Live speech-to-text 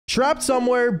Trapped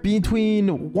somewhere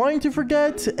between wanting to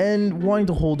forget and wanting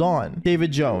to hold on. David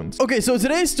Jones. Okay, so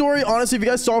today's story, honestly, if you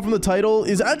guys saw from the title,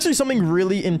 is actually something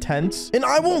really intense. And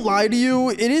I won't lie to you,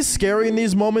 it is scary in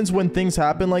these moments when things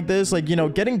happen like this. Like, you know,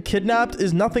 getting kidnapped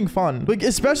is nothing fun. Like,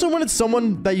 especially when it's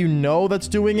someone that you know that's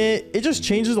doing it, it just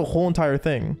changes the whole entire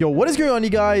thing. Yo, what is going on, you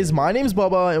guys? My name's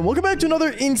Bubba, and welcome back to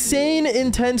another insane,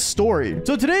 intense story.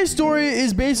 So today's story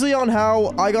is basically on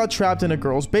how I got trapped in a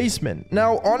girl's basement.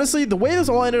 Now, honestly, the way this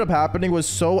all ended up happening was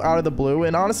so out of the blue,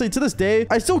 and honestly, to this day,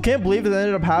 I still can't believe that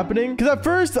ended up happening. Because at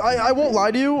first, I won't lie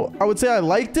to you, I would say I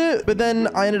liked it, but then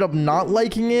I ended up not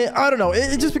liking it. I don't know,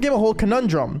 it just became a whole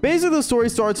conundrum. Basically, the story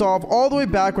starts off all the way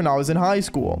back when I was in high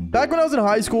school. Back when I was in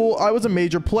high school, I was a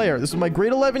major player. This was my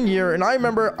grade 11 year, and I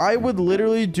remember I would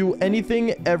literally do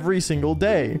anything every single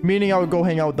day. Meaning I would go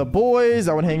hang out with the boys,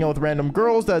 I would hang out with random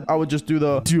girls that I would just do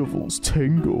the devil's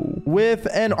tango with,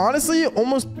 and honestly,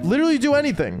 almost literally do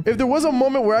anything. If there was a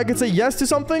moment where I could say yes to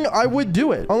something, I would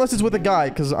do it. Unless it's with a guy,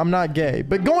 because I'm not gay.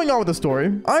 But going on with the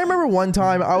story, I remember one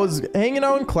time I was hanging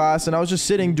out in class, and I was just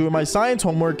sitting doing my science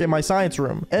homework in my science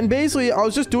room. And basically, I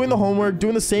was just doing the homework,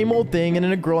 doing the same old thing, and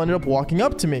then a girl ended up walking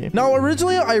up to me. Now,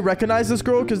 originally, I recognized this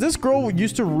girl because this girl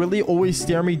used to really always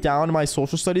stare me down in my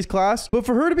social studies class. But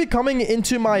for her to be coming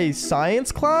into my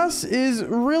science class is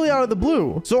really out of the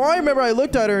blue. So I remember I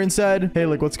looked at her and said, hey,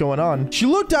 like, what's going on? She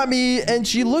looked at me, and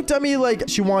she looked at me like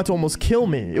she wanted to almost kill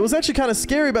me. It was actually kind of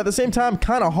scary, but at the same time,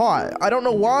 kind of hot. I don't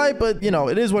know why, but you know,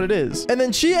 it is what it is. And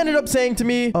then she ended up saying to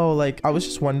me, oh, like, I was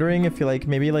just wondering if you like,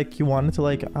 maybe like you wanted to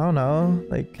like, I don't know,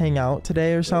 like hang out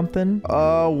today or something.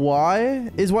 Why?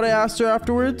 Is what I asked her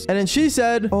afterwards. And then she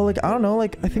said, oh, like, I don't know,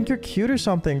 like, I think you're cute or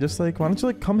something. Just like, why don't you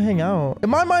like come hang out? In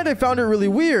my mind, I found it really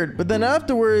weird, but then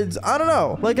afterwards, I don't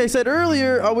know. Like I said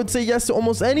earlier, I would say yes to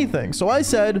almost anything. So I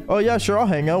said, oh yeah, sure, I'll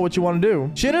hang out. What you want to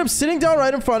do? She ended up sitting down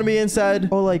right in front of me and said,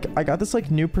 oh, like, I got this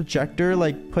like new projector,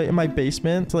 like put in my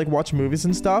basement to like watch movies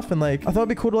and stuff. And like, I thought it'd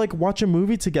be cool to like watch a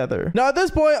movie together. Now at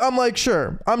this point, I'm like,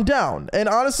 sure, I'm down. And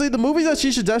honestly, the movies that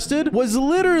she suggested was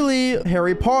literally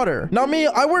Harry Potter. Now me,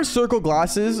 I wear circle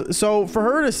glasses. So for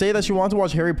her to say that she wanted to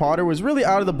watch Harry Potter was really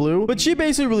out of the blue, but she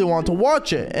basically really wanted to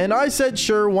watch it. And I said,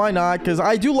 sure, why not? Because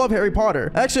I do love Harry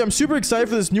Potter. Actually, I'm super excited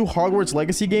for this new Hogwarts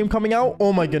Legacy game coming out.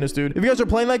 Oh my goodness, dude. If you guys are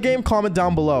playing that game, comment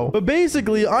down below. But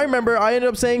basically, I remember I ended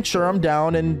up saying, sure, I'm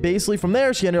down. And basically from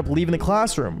there, she ended up leaving the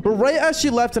classroom. But right as she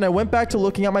left and I went back to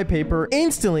looking at my paper,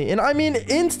 instantly, and I mean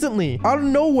instantly, out of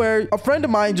nowhere, a friend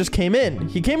of mine just came in.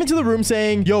 He came into the room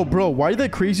saying, yo, bro, why did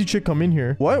that crazy chick come in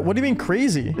here? What? What do you mean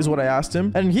crazy? Is what I asked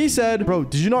him. And he said, bro,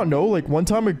 did you not know? Like one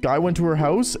time a guy went to her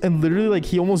house and literally like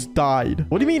he almost died.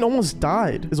 What do you mean almost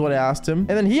died? Is what I asked him. And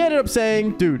then he ended up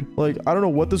saying, dude, like, I don't know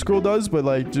what this girl does, but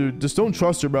like, dude, just don't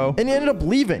trust her, bro. And he ended up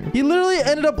leaving. He literally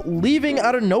ended up leaving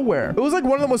out of nowhere. It was like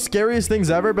one of the most scariest things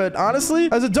ever. But honestly,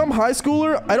 as a dumb high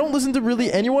schooler, I don't listen to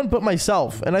really anyone but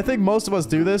myself. And I think most of us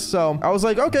do this. So I was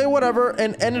like, okay, whatever.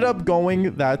 And ended up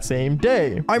going that same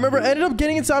day. I remember I ended up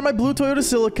getting inside my blue Toyota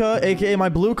Celica, aka my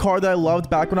blue car that I loved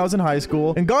back when I was in high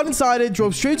school, and got inside it,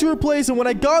 drove straight to her place. And when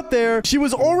I got there, she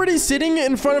was already sitting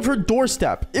in front of her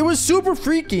doorstep. It was super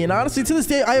freaky. And honestly, to this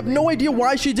day, I have no idea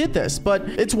why she did this, but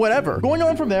it's whatever. Going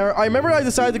on from there, I remember I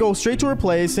decided to go straight to her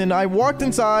place, and I walked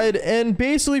inside, and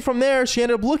basically from there, she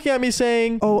ended up looking at me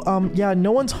saying, oh, yeah,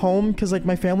 no one's home because like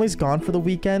my family's gone for the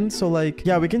weekend. So like,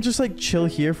 yeah, we can just like chill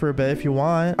here for a bit if you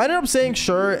want. I ended up saying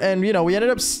sure. And you know, we ended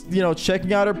up, you know,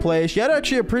 checking out her place. She had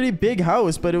actually a pretty big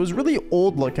house, but it was really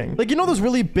old looking. Like, you know, those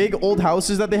really big old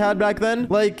houses that they had back then?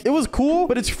 Like, it was cool,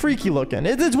 but it's freaky looking.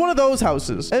 It's one of those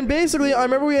houses. And basically, I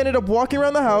remember we ended up walking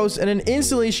around the house, and then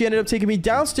instantly she ended up taking me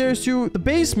downstairs to the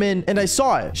basement, and I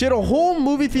saw it. She had a whole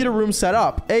movie theater room set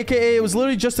up, aka it was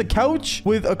literally just a couch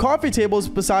with a coffee table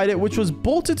beside it, which was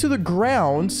bolted to the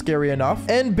ground, scary enough,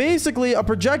 and basically a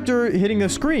projector hitting the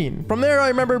screen. From there, I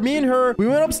remember me and her, we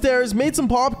went upstairs, made some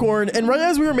popcorn, and right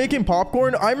as we were making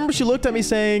popcorn, I remember she looked at me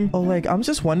saying, oh, like, I'm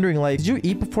just wondering, like, did you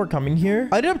eat before coming here?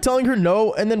 I ended up telling her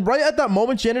no, and then right at that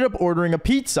moment, she ended up ordering a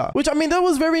pizza, which, I mean, that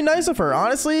was very nice of her.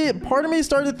 Honestly, part of me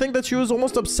started to think that she was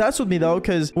almost obsessed with me, though,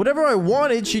 because whatever I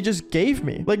wanted, she just gave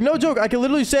me. Like, no joke, I could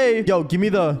literally say, yo, give me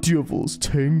the devil's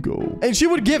tango, and she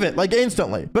would give it, like,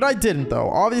 instantly. But I didn't, though.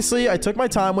 Obviously, I took my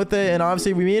time with it, and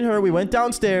obviously, me and her, we went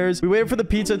downstairs, we waited for the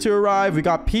pizza to arrive, we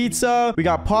got pizza, we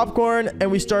got popcorn,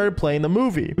 and we started playing the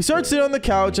movie. We started sitting on the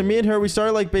couch, and me and her, we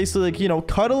started, like, basically, like, you know,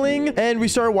 cuddling, and we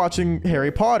started watching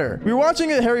Harry Potter. We were watching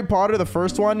Harry Potter, the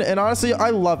first one, and honestly, I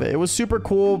love it. It was super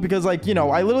cool because, like, you know,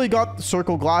 I literally got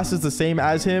circle glasses the same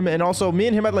as him, and also me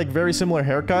and him had, like, very similar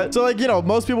haircut. So, like, you know,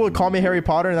 most people would call me Harry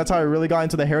Potter, and that's how I really got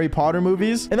into the Harry Potter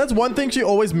movies. And that's one thing she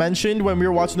always mentioned when we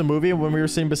were watching the movie and when we were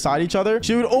sitting beside each other.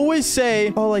 She would always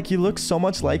say, oh, like, like, you look so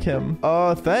much like him.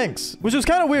 Thanks. Which was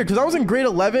kind of weird because I was in grade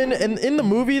 11 and in the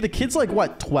movie, the kid's like,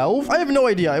 what, 12? I have no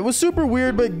idea. It was super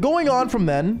weird, but going on from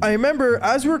then, I remember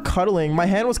as we were cuddling, my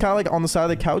hand was kind of like on the side of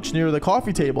the couch near the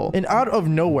coffee table, and out of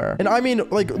nowhere, and I mean,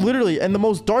 like, literally in the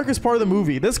most darkest part of the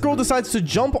movie, this girl decides to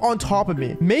jump on top of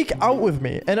me, make out with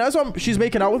me. And as she's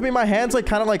making out with me, my hand's like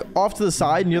kind of like off to the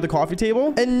side near the coffee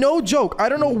table. And no joke, I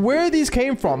don't know where these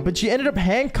came from, but she ended up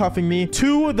handcuffing me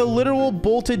to the literal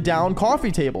bolted down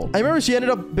coffee table. I remember she ended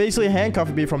up basically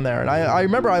handcuffing me from there. And I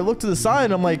remember I looked to the side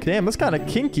and I'm like, damn, that's kind of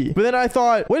kinky. But then I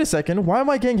thought, wait a second, why am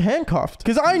I getting handcuffed?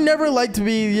 Because I never like to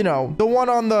be, you know, the one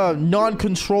on the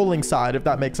non-controlling side, if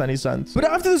that makes any sense. But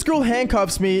after this girl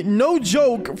handcuffs me, no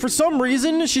joke, for some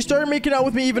reason, she started making out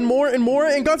with me even more and more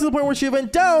and got to the point where she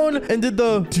went down and did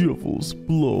the devil's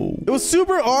blow. It was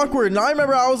super awkward. And I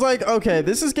remember I was like, okay,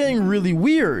 this is getting really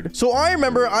weird. So I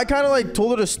remember I kind of like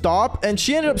told her to stop and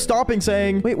she ended up stopping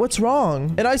saying, wait, what's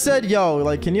wrong? And I said, yo,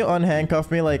 like, can you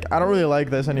unhandcuff me? Like, I don't really like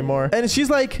this anymore. And she's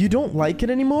like, you don't like it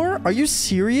anymore? Are you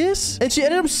serious? And she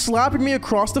ended up slapping me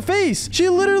across the face. She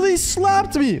literally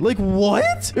slapped me. Like,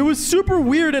 what? It was super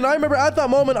weird. And I remember at that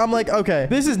moment, I'm like, okay,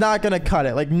 this is not gonna cut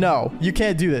it. Like, no, you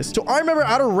can't do this. So I remember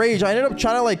out of rage, I ended up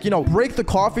trying to like, you know, break the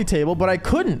coffee table, but I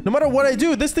couldn't. No matter what I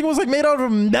do, this thing was like made out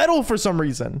of metal for some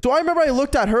reason. So I remember I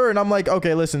looked at her and I'm like,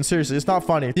 okay, listen, seriously, it's not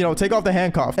funny. You know, take off the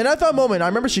handcuff. And at that moment, I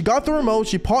remember she got the remote,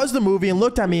 she paused the movie and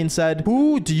looked at me and said,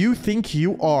 who do you think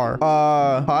you are?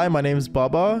 Hi, my name's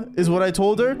Bubba, is what I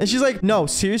told her. And she's like, no,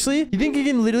 seriously? You think you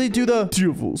can literally do the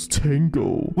devil's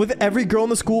tango with every girl in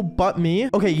the school but me?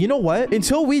 Okay, you know what?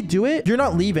 Until we do it, you're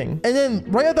not leaving. And then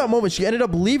right at that moment, she ended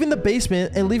up leaving the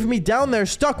basement and leaving me down there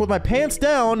stuck with my pants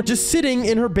down, just sitting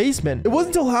in her basement. It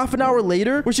wasn't until half an hour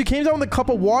later where she came down with a cup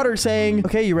of water saying,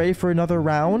 okay, you ready for another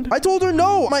round? I told her,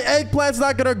 no, my eggplant's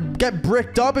not gonna get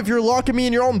bricked up if you're locking me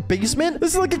in your own basement.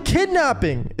 This is like a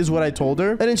kidnapping, is what I told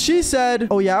her. And then she said,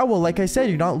 oh yeah, well, like I said,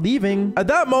 you're not leaving. At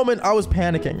that moment, I was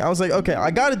panicking. I was like, okay,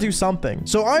 I gotta do something.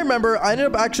 So I remember I ended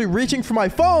up actually reaching for my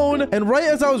phone, and right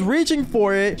as I was reaching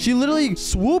for it, she literally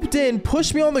swooped in,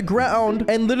 pushed me on the ground,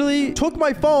 and literally took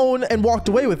my phone and walked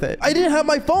away with it. I didn't have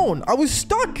my phone. I was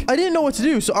stuck. I didn't know what to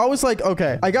do. So I was like,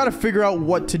 okay, I gotta figure out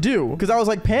what to do because I was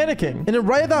like panicking. And then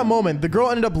right at that moment, the girl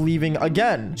ended up leaving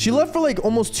again. She left for like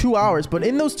almost 2 hours, but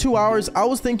in those 2 hours, I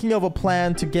was thinking of a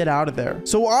plan to get out of there.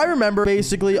 So I remember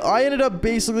basically, I ended up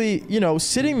basically, you know,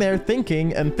 sitting there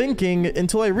thinking and thinking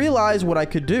until I realized what I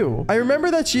could do. I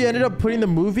remember that she ended up putting the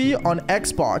movie on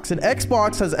Xbox, and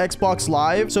Xbox has Xbox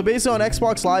Live. So basically on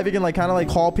Xbox Live, you can like kind of like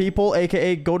call people,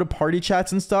 aka go to party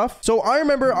chats and stuff. So I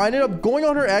remember I ended up going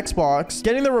on her Xbox,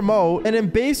 getting the remote, and then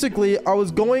basically I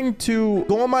was going to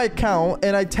go on my account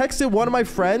and I texted one of my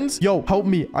friends, yo, help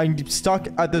me, I'm stuck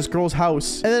at this girl's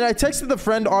house. And then I texted the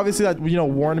friend, obviously, that, you know,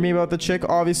 warned me about the chick,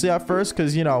 obviously, at first,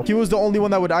 because, you know, he was the only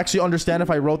one that would actually understand if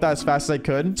I wrote that as fast as I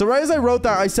could. So right as I wrote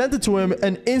that, I sent it to him,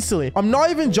 and instantly, I'm not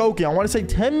even joking, I want to say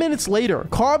 10 minutes later,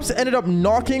 cops ended up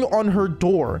knocking on her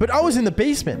door. But I was in the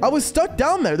basement. I was stuck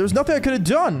down there. There's nothing I could have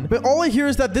done. But all I hear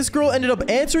is that this girl ended up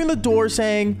answering the door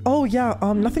saying, oh yeah,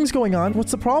 nothing's going on.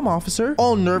 What's the problem, officer?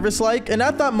 All nervous like. And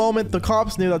at that moment, the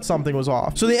cops knew that something was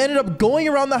off. So they ended up going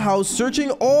around the house,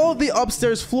 searching all the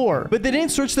upstairs floor, but they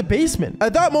didn't search the basement.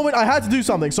 At that moment, I had to do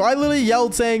something. So I literally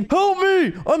yelled saying, help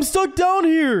me, I'm stuck down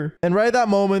here. And right at that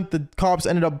moment, the cops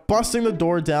ended up busting the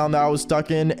door down that I was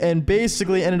stuck in and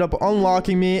basically ended up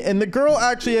unlocking me. And the girl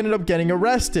actually ended up getting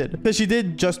arrested because she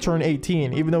did just turn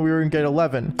 18, even though we were in grade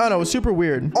 11. I don't know, it was super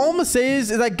weird. All I'm gonna say is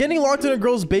that getting locked in a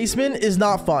girl's basement is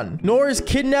not fun, nor is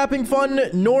kidnapping fun,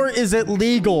 nor is it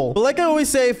legal. But like I always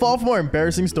say, fall for more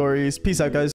embarrassing stories. Peace out, guys.